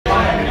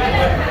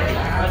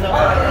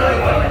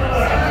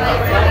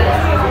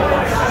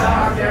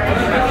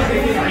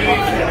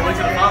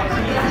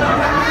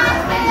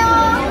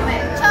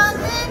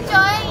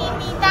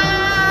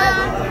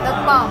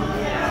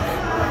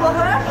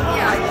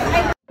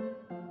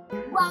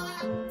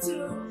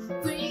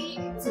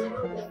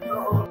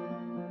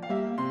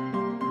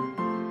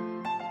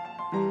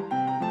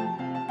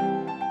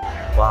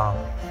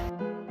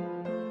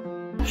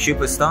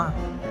superstar.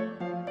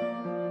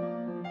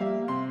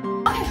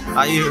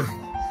 Are you?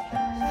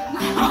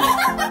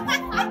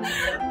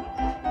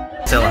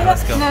 Stella,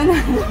 let's go. No.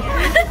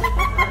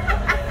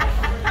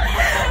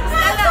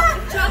 Stella,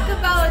 talk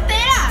about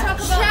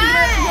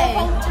your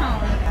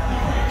hometown.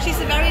 She's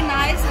a very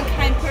nice and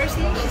kind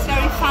person. She's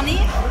very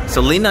funny.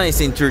 So Lina is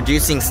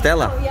introducing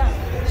Stella. Oh yeah.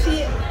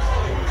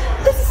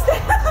 This is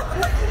Stella.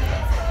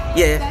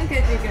 Yeah.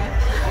 Danke, Digga.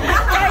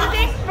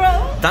 Thanks, bro.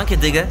 Danke,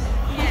 Digga.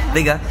 Yeah.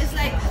 Digga. It's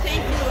like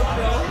thank you,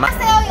 bro.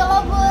 안녕하세요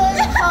여러분.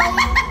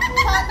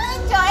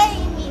 저는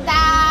저희입니다.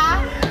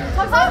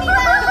 감사합니다.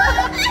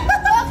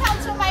 Welcome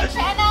to my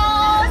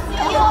channel.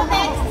 See you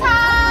next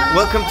time.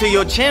 Welcome to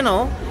your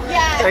channel.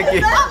 Yeah. Thank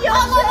you. No.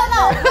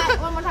 Right,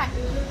 one more time.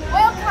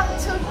 Welcome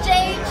to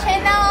J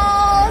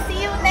channel.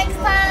 See you next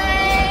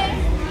time.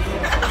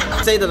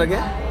 Say that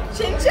again.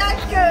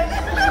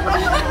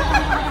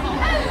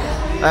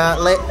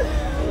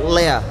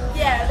 Leah.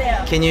 Yeah,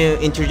 Leah. Can you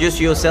introduce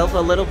yourself a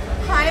little?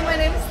 Hi, my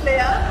name is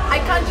Leah. I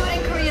can't do it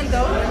in Korean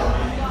though.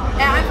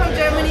 And I'm from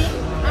Germany.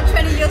 I'm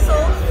 20 years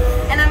old.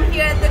 And I'm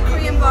here at the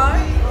Korean bar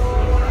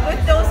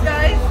with those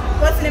guys.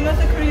 What's the name of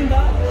the Korean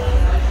bar?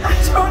 I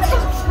don't know.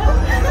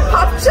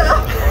 Popcha.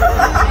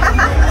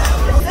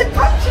 Is it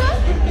Popcha?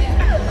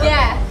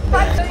 Yeah.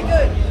 Popcha, very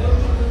good.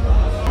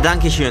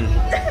 Dankeschön.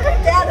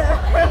 Dada.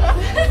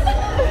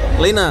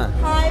 Lina.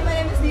 Hi, my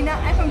name is Nina.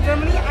 I'm from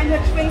Germany. I'm her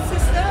twin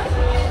sister.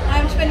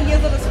 I'm 20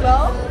 years old as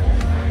well.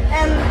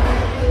 And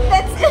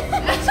that's it.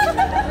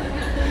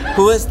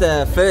 Who is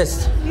the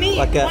first? Me,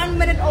 Like 1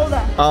 minute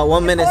older. Oh,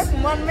 1 minute.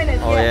 1 minute.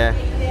 Oh yeah.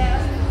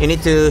 You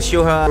need to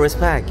show her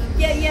respect.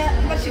 Yeah,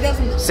 but she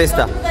doesn't.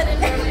 Sister. Don't do that in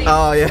Germany.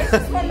 Oh yeah. It's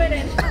just 1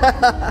 minute.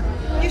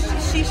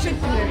 She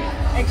should do it,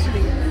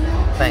 actually.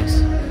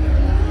 Thanks.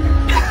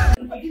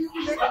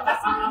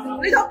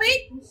 Little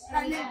bit?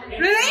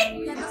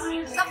 Really?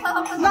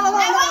 No.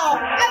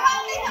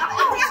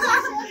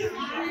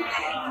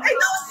 Hey,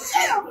 no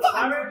shit!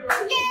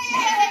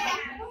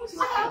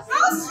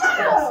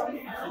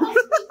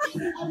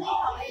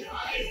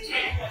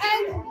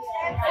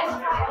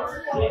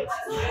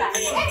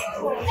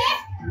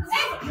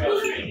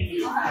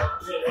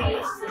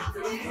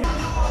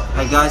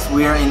 Hey guys,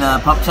 we are in a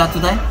pub chat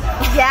today.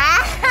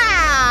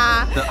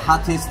 Yeah. The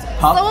hottest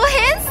pub. So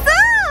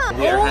handsome.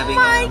 We are Oh having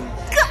my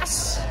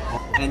gosh.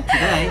 And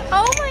today.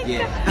 Oh my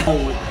Yeah. god.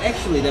 Oh,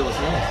 actually that was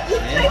nice.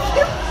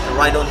 Yeah.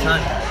 Right on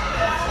time.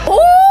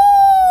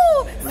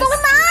 Oh, so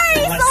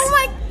nice. Oh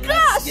my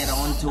gosh. Get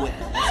onto it.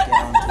 Let's get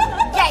onto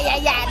it.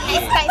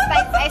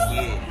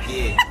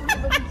 Yeah.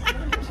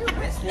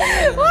 Nice.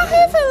 Yeah. What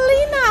happened,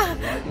 Lina?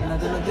 What am I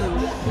gonna do?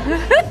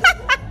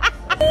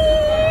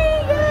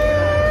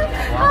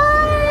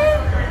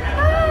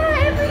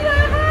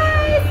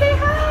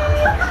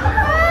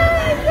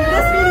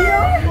 This video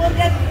will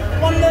get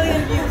 1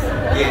 million views.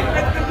 Yeah.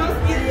 Like the most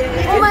easy.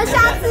 我们下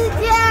次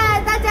见，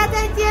大家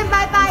再见，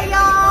拜拜哟。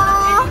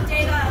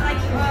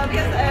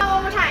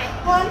 One more time.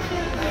 1, 2,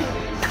 3.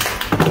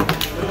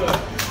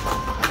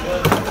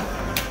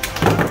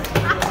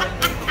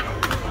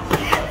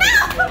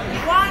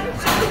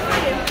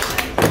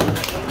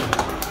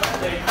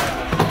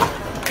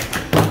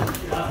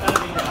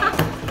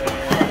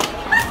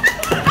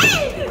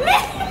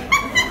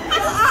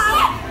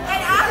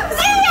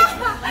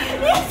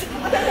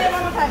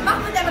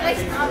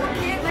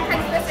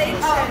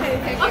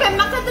 Okay,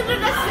 mach das bitte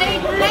das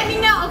Stage. Let me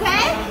know,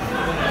 okay?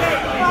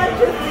 1,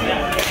 2,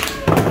 3.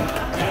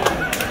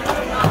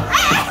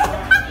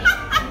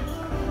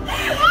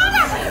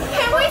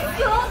 Can we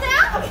slow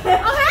down?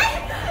 Okay?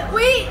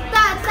 We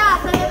da.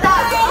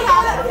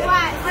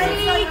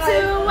 3,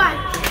 2, 1.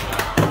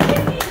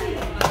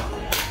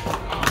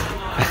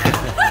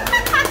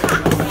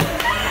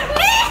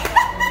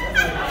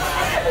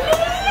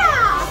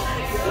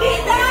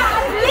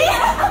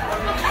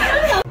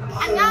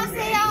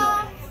 안녕하세요.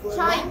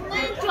 저희는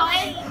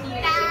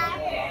저희입니다.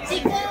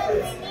 지금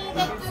리니드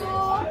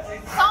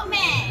섬에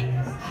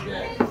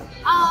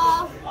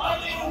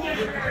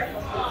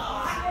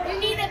you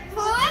need to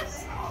put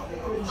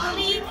a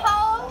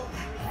little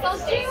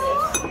soju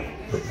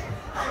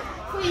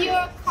to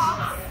your cup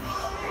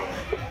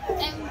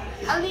and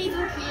a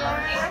little beer.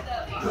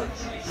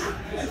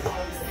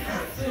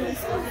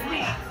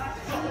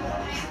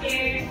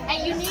 And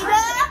you need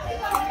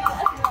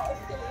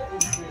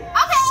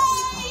okay.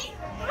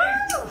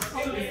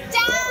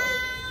 짠!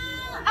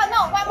 Oh no,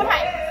 one more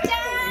time. 짠!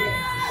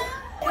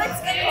 Let's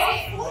get some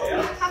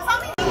food.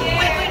 감사합니다.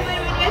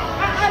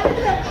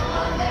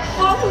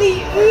 Wait.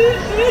 Wait,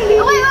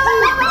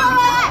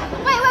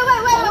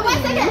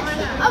 1 second.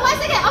 1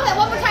 second. Okay,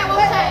 one more time. 1,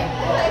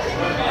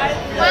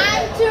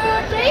 2,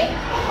 3.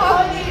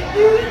 Okay.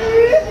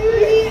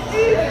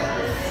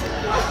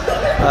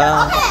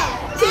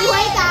 请回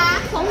答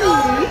红鲤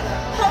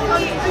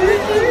鱼。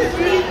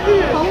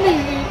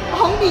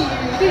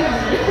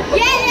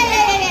Yeah.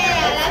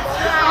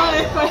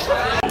 Let's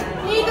try.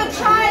 Need to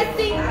try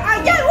thing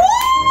again.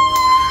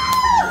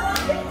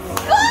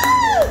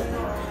 Good.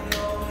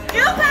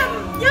 You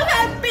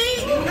can be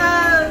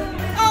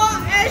all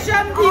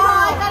Asian people. Oh,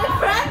 I got a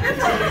friend.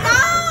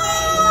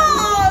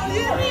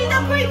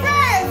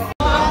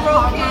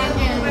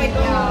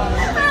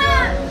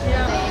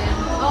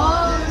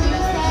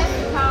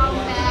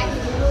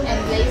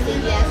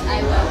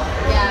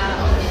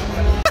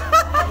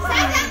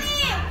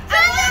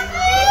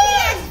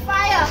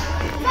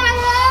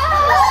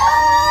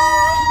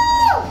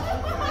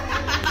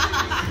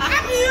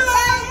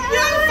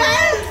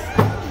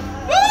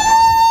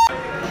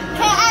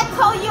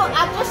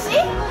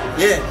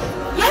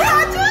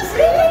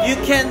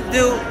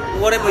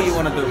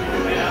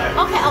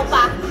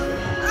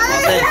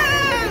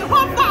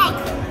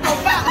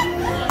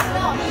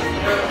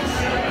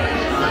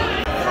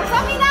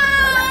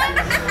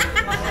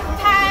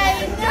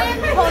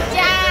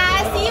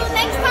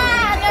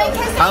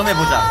 다음에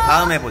보자.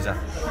 다음에 보자.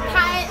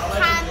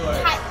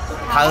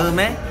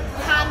 다음에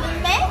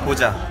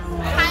보자.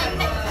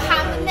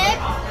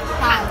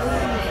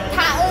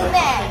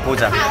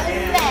 보자.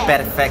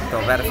 Perfecto,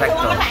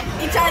 perfecto.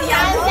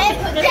 Italiano.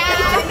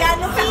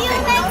 See you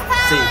next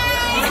time. Sí.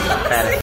 Perfecto.